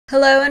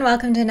Hello and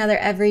welcome to another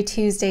Every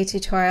Tuesday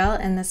tutorial.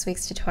 In this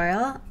week's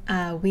tutorial,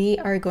 we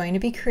are going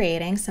to be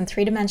creating some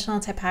three-dimensional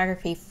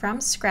typography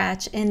from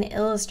scratch in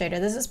Illustrator.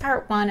 This is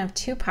part one of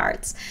two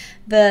parts.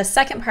 The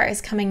second part is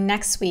coming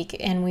next week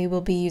and we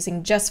will be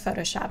using just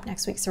Photoshop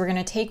next week. So we're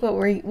going to take what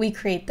we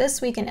create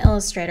this week in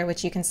Illustrator,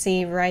 which you can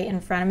see right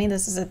in front of me.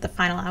 This is the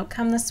final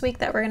outcome this week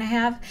that we're going to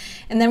have.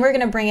 And then we're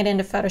going to bring it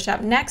into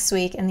Photoshop next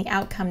week, and the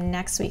outcome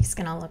next week is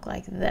going to look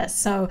like this.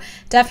 So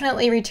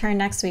definitely return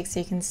next week so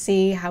you can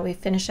see how we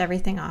finish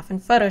everything off in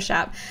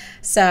Photoshop.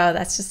 So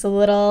that's just a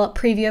little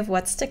preview of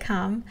what's to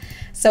come.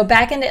 So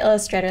back into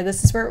Illustrator,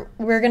 this is where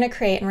we're going to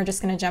create, and we're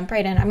just going to jump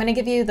right in. I'm going to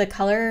give you the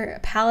color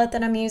palette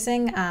that I'm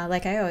using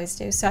like I always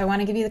do. So I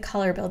want to give you the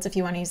color builds if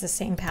you want to use the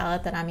same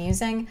palette that I'm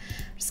using.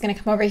 I'm just going to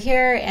come over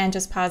here and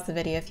just pause the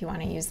video if you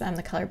want to use them.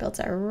 The color builds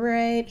are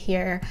right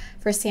here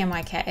for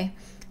CMYK.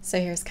 So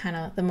here's kind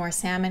of the more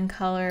salmon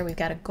color. We've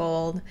got a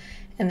gold,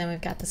 and then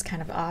we've got this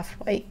kind of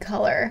off-white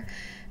color.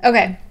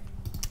 Okay.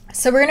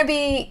 So we're going to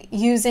be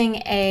using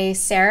a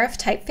serif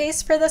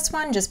typeface for this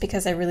one, just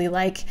because I really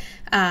like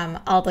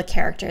all the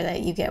character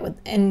that you get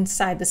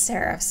inside the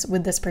serifs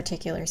with this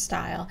particular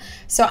style.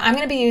 So I'm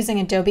going to be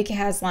using Adobe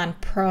Caslon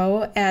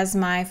Pro as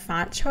my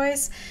font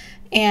choice,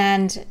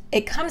 and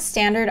it comes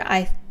standard,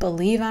 I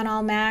believe, on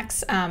all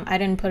Macs. I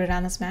didn't put it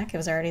on this Mac, it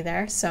was already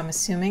there, so I'm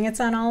assuming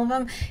it's on all of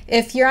them.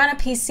 If you're on a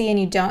PC and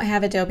you don't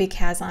have Adobe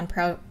Caslon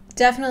Pro,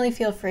 definitely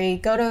feel free,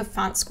 go to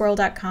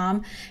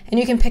fontsquirrel.com and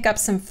you can pick up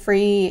some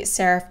free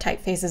serif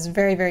typefaces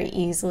very, very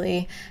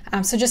easily.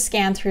 So just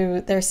scan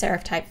through their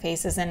serif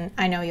typefaces and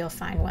I know you'll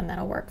find one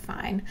that'll work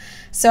fine.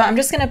 So I'm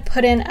just going to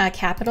put in a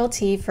capital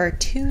T for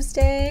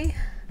Tuesday,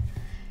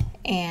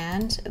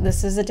 and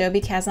this is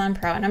Adobe Caslon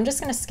Pro, and I'm just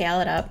going to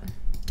scale it up.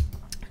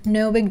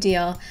 No big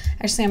deal.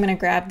 Actually, I'm going to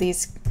grab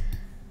these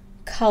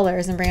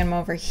colors and bring them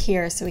over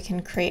here so we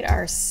can create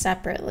ours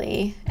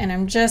separately. And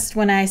I'm just,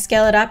 when I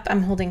scale it up,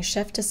 I'm holding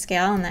shift to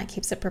scale, and that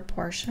keeps it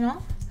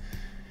proportional.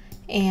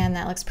 And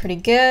that looks pretty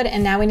good.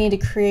 And now we need to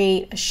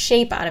create a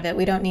shape out of it.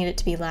 We don't need it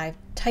to be live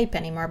type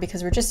anymore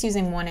because we're just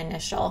using one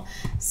initial.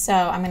 So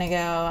I'm going to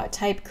go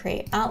type,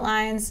 create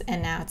outlines,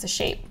 and now it's a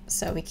shape.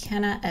 So we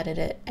cannot edit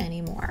it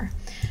anymore.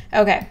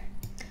 Okay.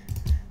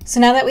 So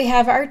now that we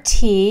have our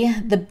T,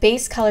 the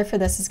base color for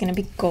this is going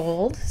to be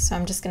gold. So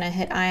I'm just going to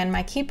hit I on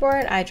my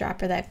keyboard,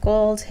 eyedropper that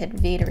gold, hit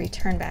V to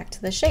return back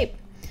to the shape.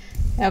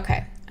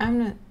 Okay, I'm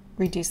going to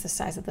reduce the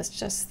size of this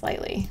just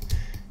slightly.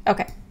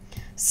 Okay,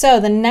 so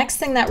the next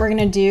thing that we're going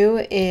to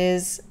do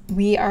is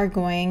we are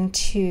going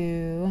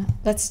to,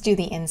 let's do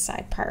the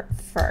inside part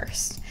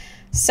first.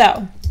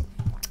 So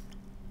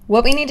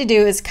what we need to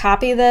do is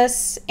copy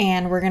this,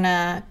 and we're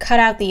gonna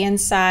cut out the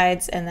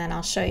insides, and then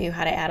I'll show you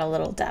how to add a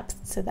little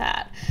depth to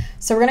that.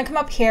 So we're gonna come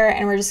up here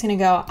and we're just gonna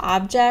go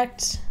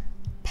Object,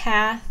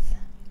 Path,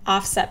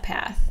 Offset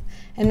Path,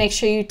 and make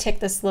sure you tick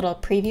this little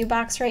preview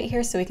box right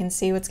here so we can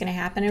see what's gonna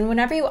happen. And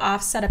whenever you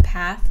offset a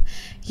path,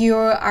 you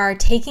are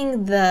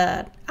taking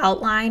the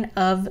outline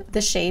of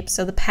the shape,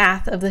 so the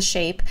path of the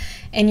shape,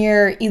 and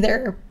you're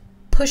either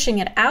pushing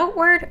it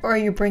outward or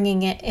you're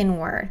bringing it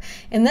inward.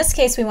 In this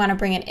case, we want to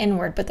bring it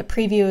inward, but the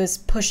preview is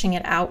pushing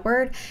it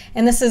outward.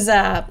 And this is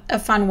a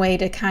fun way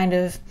to kind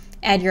of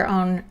add your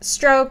own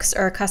strokes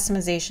or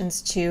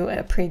customizations to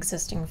a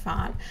pre-existing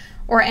font,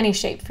 or any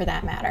shape for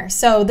that matter.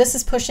 So this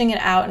is pushing it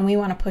out and we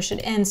want to push it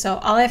in. So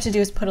all I have to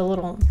do is put a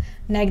little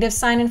negative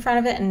sign in front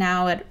of it, and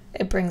now it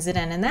brings it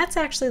in. And that's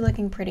actually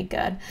looking pretty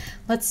good.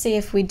 Let's see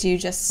if we do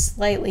just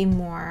slightly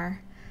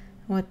more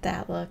what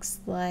that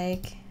looks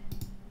like.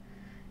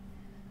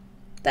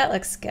 That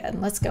looks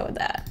good. Let's go with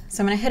that.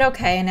 So I'm going to hit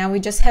OK, and now we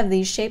just have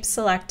these shapes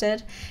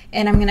selected,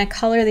 and I'm going to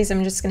color these.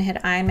 I'm just going to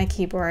hit I on my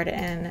keyboard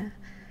and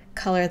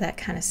color that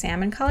kind of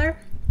salmon color.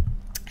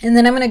 And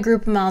then I'm going to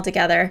group them all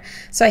together.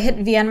 So I hit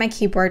V on my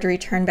keyboard to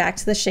return back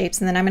to the shapes,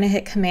 and then I'm going to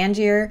hit Command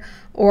G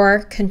or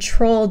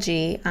Control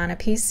G on a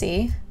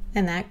PC,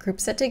 and that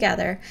groups it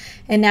together.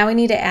 And now we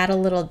need to add a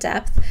little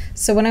depth.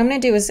 So what I'm going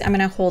to do is I'm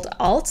going to hold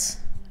Alt,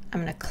 I'm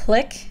going to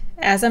click.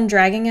 As I'm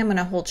dragging, I'm going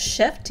to hold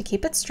Shift to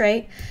keep it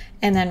straight,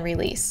 and then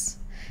release.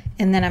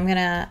 And then I'm going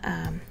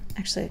to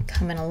actually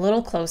come in a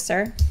little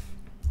closer.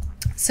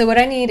 So what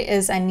I need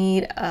is I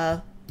need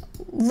a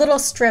little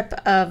strip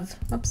of,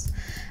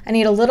 I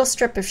need a little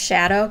strip of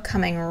shadow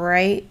coming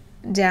right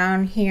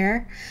down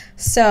here.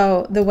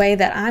 So the way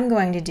that I'm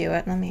going to do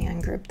it, let me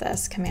ungroup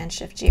this, Command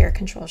Shift G or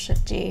Control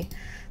Shift G.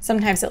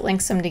 Sometimes it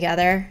links them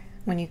together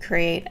when you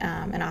create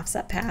an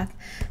offset path.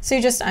 So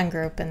you just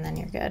ungroup and then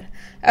you're good.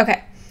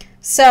 Okay.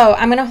 So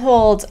I'm going to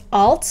hold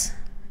Alt,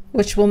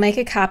 which will make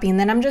a copy, and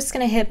then I'm just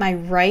going to hit my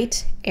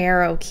right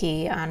arrow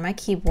key on my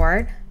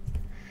keyboard,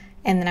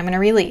 and then I'm going to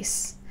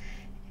release.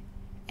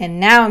 And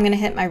now I'm going to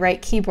hit my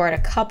right keyboard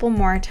a couple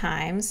more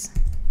times,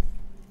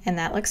 and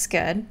that looks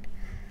good.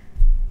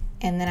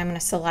 And then I'm going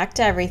to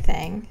select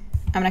everything.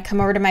 I'm going to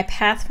come over to my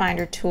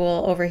Pathfinder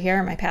tool over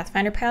here, my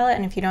Pathfinder palette,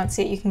 and if you don't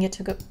see it, you can get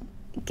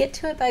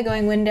to it by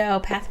going Window,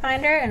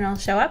 Pathfinder, and it'll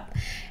show up.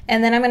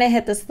 And then I'm going to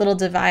hit this little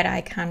divide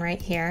icon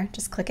right here.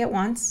 Just click it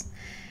once.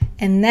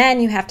 And then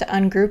you have to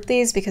ungroup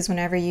these because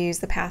whenever you use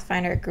the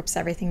Pathfinder, it groups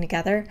everything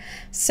together.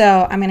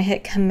 So I'm going to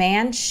hit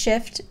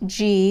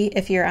Command-Shift-G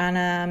if you're on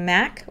a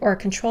Mac, or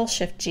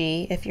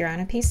Control-Shift-G if you're on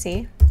a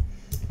PC.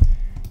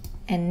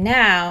 And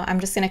now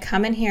I'm just going to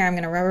come in here, I'm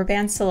going to rubber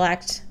band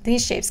select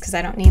these shapes because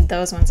I don't need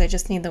those ones, I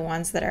just need the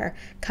ones that are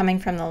coming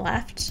from the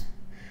left.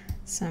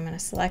 So I'm going to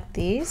select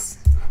these,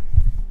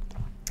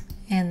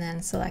 and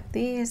then select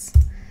these,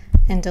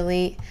 and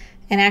delete.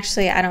 And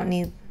actually I don't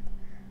need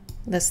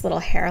this little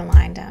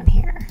hairline down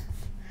here.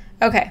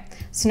 Okay,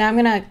 so now I'm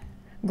going to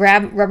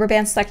grab rubber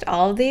band select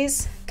all of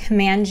these,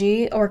 Command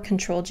G or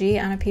Control G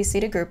on a PC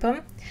to group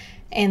them,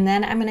 and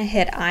then I'm going to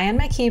hit I on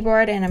my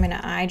keyboard and I'm going to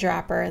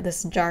eyedropper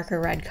this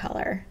darker red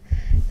color.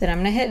 Then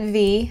I'm going to hit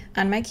V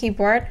on my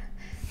keyboard,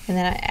 and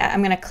then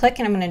I'm going to click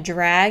and I'm going to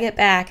drag it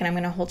back, and I'm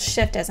going to hold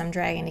Shift as I'm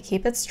dragging to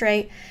keep it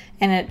straight,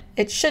 and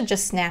it should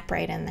just snap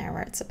right in there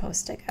where it's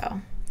supposed to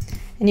go.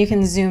 And you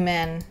can zoom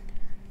in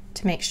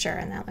to make sure,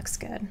 and that looks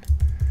good.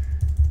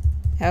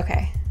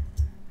 Okay,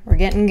 we're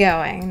getting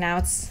going. Now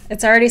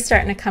it's already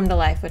starting to come to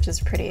life, which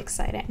is pretty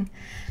exciting.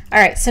 All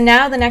right, so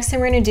now the next thing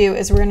we're going to do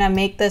is we're going to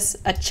make this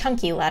a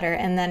chunky letter,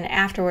 and then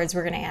afterwards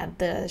we're going to add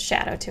the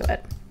shadow to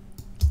it.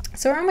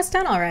 So we're almost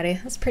done already.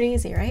 That's pretty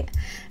easy, right?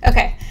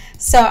 Okay,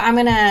 so I'm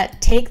going to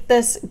take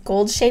this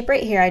gold shape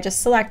right here. I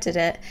just selected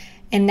it,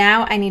 and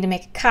now I need to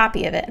make a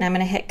copy of it, and I'm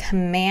going to hit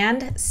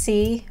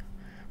Command-C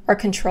or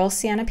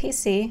Control-C on a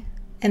PC,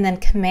 and then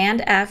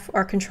Command-F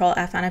or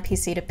Control-F on a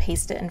PC to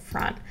paste it in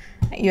front.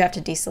 You have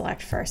to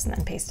deselect first and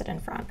then paste it in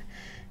front.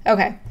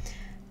 Okay,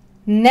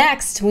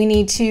 next we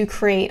need to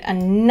create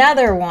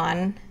another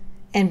one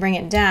and bring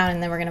it down,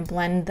 and then we're going to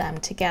blend them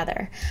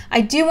together.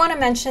 I do want to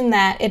mention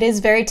that it is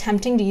very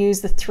tempting to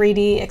use the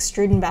 3D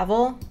Extrude and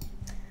Bevel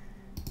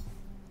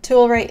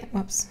tool, right?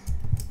 Whoops,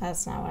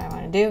 that's not what I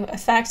want to do.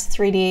 Effect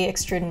 3D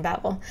Extrude and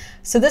Bevel.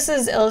 So this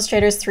is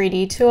Illustrator's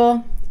 3D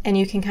tool, and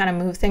you can kind of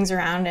move things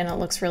around, and it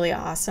looks really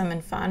awesome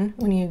and fun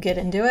when you get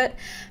into it.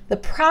 The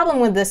problem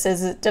with this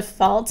is it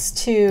defaults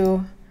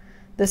to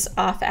this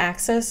off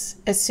axis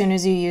as soon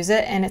as you use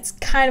it, and it's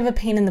kind of a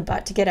pain in the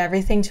butt to get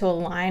everything to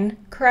align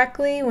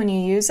correctly when you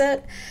use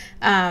it.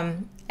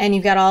 And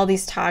you've got all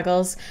these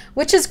toggles,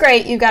 which is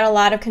great. You've got a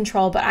lot of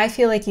control, but I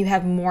feel like you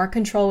have more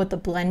control with the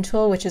blend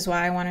tool, which is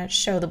why I want to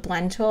show the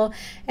blend tool.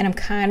 And I'm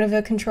kind of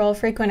a control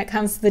freak when it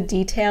comes to the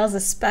details,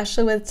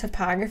 especially with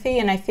typography,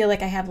 and I feel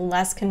like I have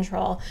less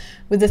control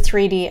with the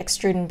 3D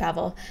Extrude and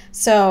Bevel.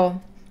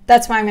 So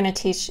that's why I'm going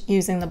to teach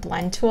using the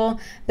blend tool.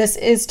 This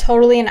is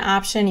totally an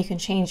option. You can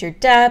change your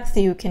depth,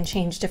 you can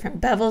change different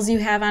bevels you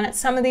have on it.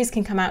 Some of these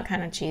can come out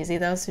kind of cheesy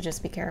though, so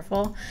just be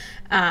careful.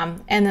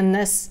 And then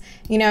this,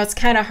 you know, it's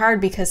kind of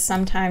hard because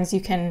sometimes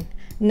you can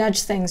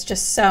nudge things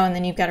just so, and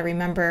then you've got to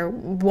remember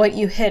what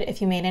you hit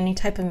if you made any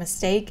type of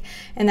mistake,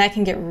 and that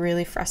can get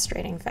really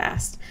frustrating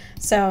fast.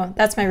 So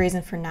that's my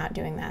reason for not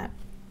doing that.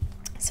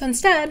 So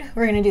instead,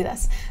 we're going to do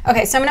this.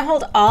 Okay, so I'm going to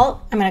hold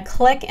Alt, I'm going to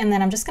click, and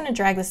then I'm just going to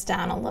drag this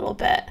down a little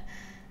bit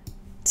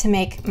to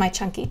make my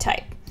chunky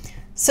type.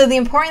 So the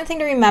important thing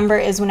to remember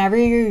is whenever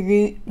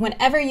you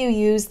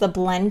use the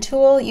blend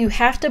tool, you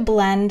have to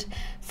blend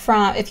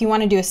from, if you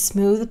want to do a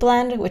smooth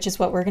blend, which is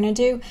what we're going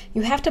to do,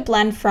 you have to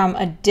blend from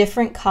a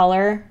different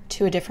color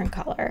to a different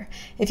color.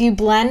 If you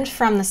blend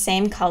from the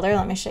same color,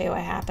 let me show you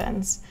what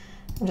happens.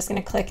 I'm just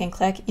going to click and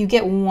click. You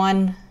get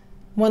one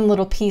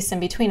little piece in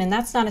between, and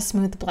that's not a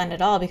smooth blend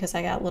at all because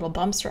I got little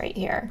bumps right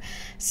here.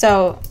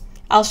 So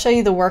I'll show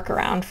you the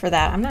workaround for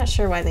that. I'm not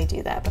sure why they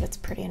do that, but it's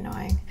pretty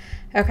annoying.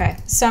 Okay,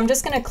 so I'm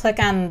just going to click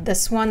on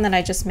this one that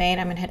I just made.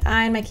 I'm going to hit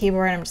I on my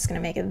keyboard, and I'm just going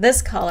to make it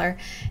this color.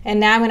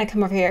 And now I'm going to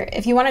come over here.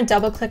 If you want to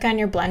double click on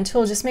your blend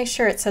tool, just make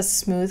sure it says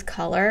smooth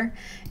color,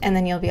 and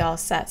then you'll be all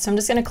set. So I'm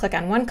just going to click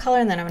on one color,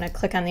 and then I'm going to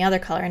click on the other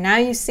color. And now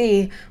you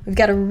see we've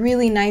got a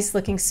really nice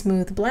looking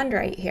smooth blend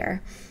right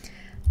here.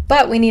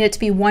 But we need it to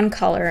be one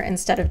color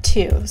instead of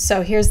two.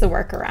 So here's the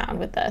workaround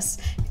with this.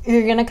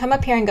 You're going to come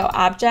up here and go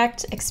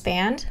Object,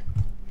 Expand,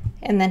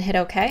 and then hit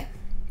OK.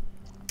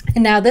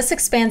 And now this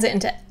expands it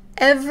into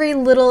every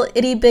little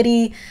itty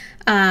bitty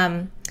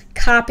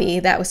copy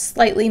that was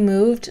slightly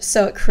moved,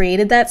 so it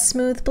created that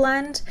smooth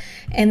blend.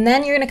 And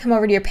then you're going to come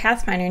over to your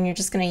Pathfinder and you're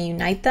just going to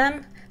unite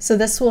them. So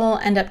this will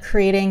end up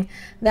creating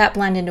that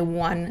blend into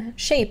one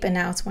shape, and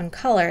now it's one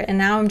color. And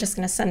now I'm just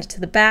going to send it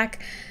to the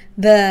back.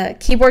 The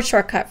keyboard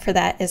shortcut for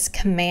that is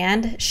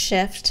Command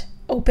Shift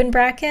open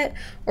bracket,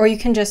 or you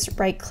can just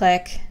right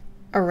click,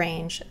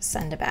 arrange,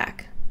 send to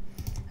back.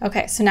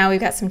 Okay, so now we've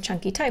got some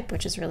chunky type,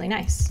 which is really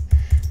nice.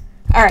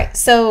 All right,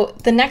 so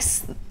the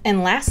next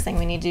and last thing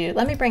we need to do,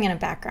 let me bring in a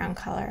background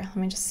color. Let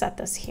me just set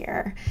this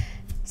here,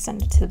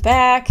 send it to the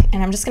back,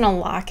 and I'm just gonna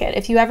lock it.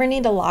 If you ever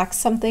need to lock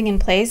something in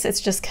place, it's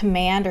just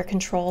Command or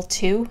Control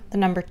 2, the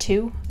number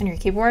 2 on your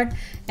keyboard,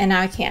 and now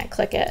I can't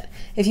click it.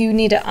 If you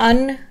need to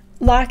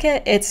unlock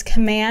it, it's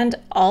Command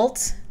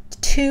Alt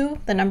 2,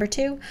 the number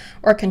 2,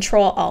 or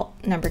Control Alt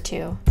number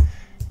 2,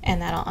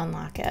 and that'll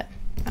unlock it.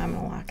 I'm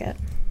gonna lock it.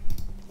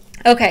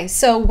 Okay,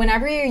 so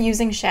whenever you're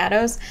using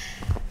shadows,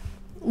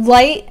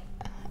 light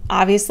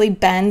obviously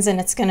bends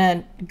and it's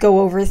gonna go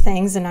over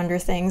things and under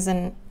things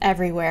and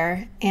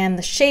everywhere. And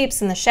the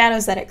shapes and the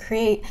shadows that it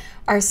creates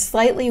are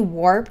slightly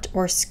warped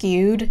or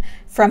skewed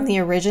from the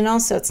original,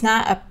 so it's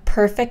not a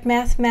perfect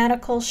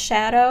mathematical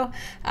shadow.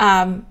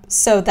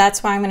 So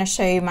that's why I'm gonna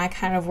show you my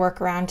kind of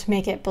workaround to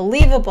make it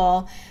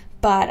believable,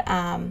 but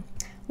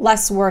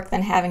less work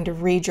than having to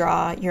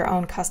redraw your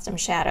own custom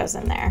shadows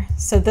in there.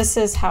 So this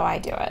is how I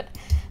do it.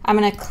 I'm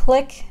gonna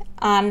click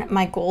on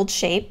my gold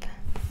shape.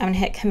 I'm going to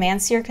hit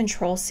Command-C or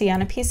Control-C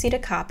on a PC to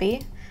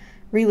copy,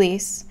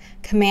 release,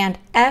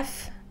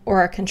 Command-F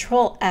or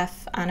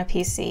Control-F on a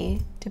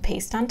PC to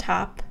paste on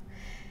top,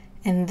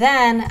 and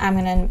then I'm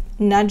going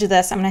to nudge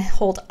this. I'm going to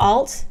hold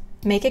Alt,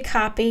 make a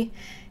copy,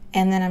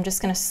 and then I'm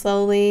just going to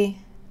slowly,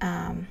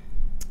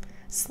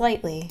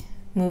 slightly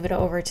move it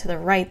over to the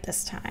right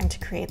this time to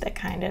create that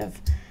kind of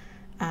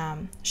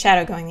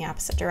shadow going the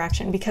opposite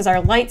direction, because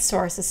our light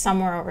source is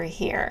somewhere over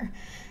here.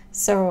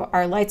 So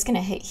our light's going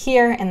to hit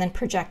here and then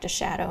project a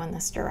shadow in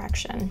this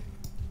direction.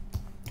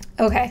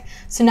 Okay,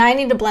 so now I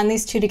need to blend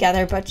these two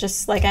together, but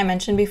just like I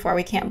mentioned before,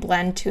 we can't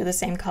blend two of the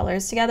same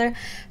colors together.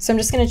 So I'm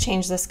just going to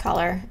change this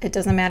color. It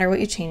doesn't matter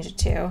what you change it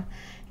to.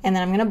 And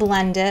then I'm going to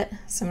blend it.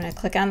 So I'm going to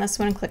click on this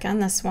one and click on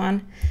this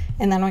one.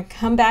 And then I'm going to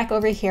come back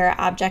over here,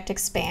 Object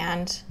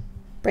Expand,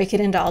 break it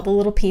into all the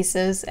little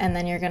pieces, and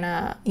then you're going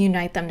to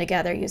unite them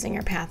together using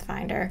your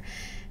Pathfinder.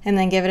 And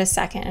then give it a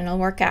second and it'll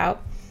work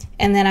out.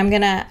 And then I'm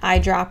going to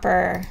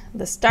eyedropper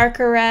this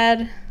darker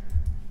red,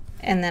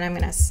 and then I'm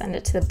going to send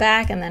it to the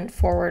back and then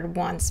forward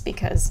once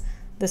because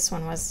this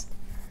one was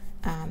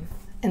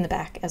in the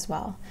back as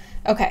well.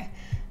 Okay,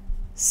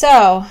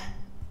 so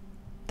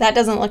that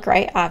doesn't look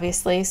right,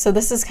 obviously. So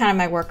this is kind of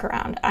my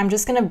workaround. I'm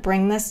just going to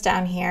bring this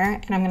down here,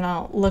 and I'm going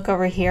to look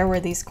over here where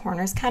these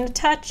corners kind of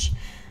touch.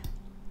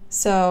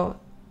 So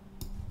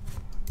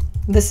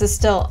this is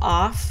still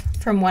off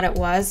from what it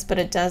was, but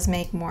it does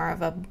make more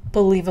of a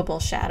believable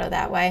shadow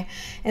that way.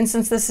 And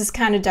since this is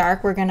kind of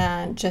dark, we're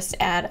gonna just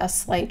add a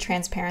slight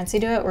transparency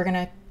to it. We're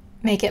gonna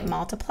make it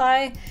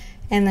multiply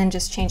and then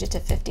just change it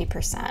to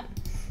 50%.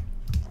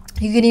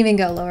 You can even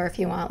go lower if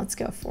you want. Let's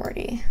go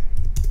 40.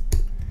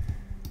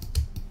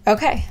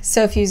 Okay,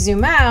 so if you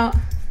zoom out,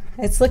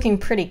 it's looking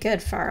pretty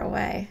good far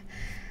away.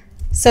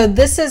 So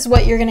this is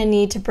what you're gonna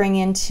need to bring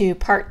into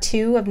part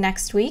 2 of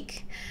next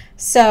week.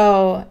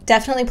 So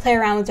definitely play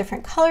around with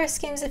different color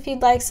schemes if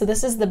you'd like. So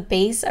this is the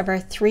base of our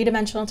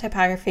 3-dimensional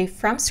typography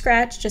from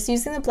scratch, just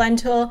using the blend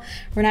tool.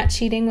 We're not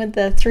cheating with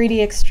the 3D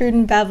extrude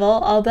and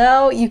bevel,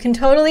 although you can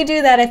totally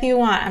do that if you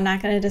want. I'm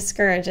not going to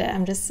discourage it.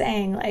 I'm just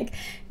saying, like,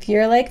 if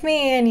you're like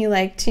me and you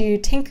like to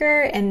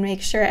tinker and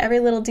make sure every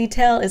little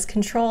detail is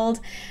controlled,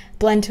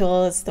 blend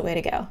tool is the way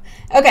to go.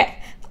 Okay.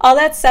 All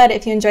that said,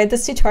 if you enjoyed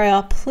this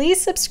tutorial, please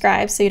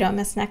subscribe so you don't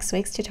miss next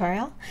week's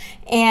tutorial.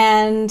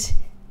 And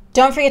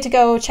don't forget to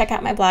go check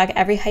out my blog,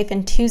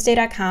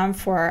 every-tuesday.com,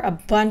 for a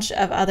bunch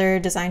of other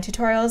design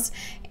tutorials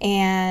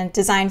and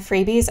design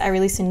freebies. I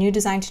release a new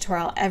design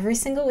tutorial every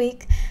single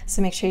week,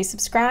 so make sure you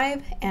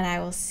subscribe, and I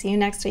will see you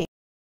next week.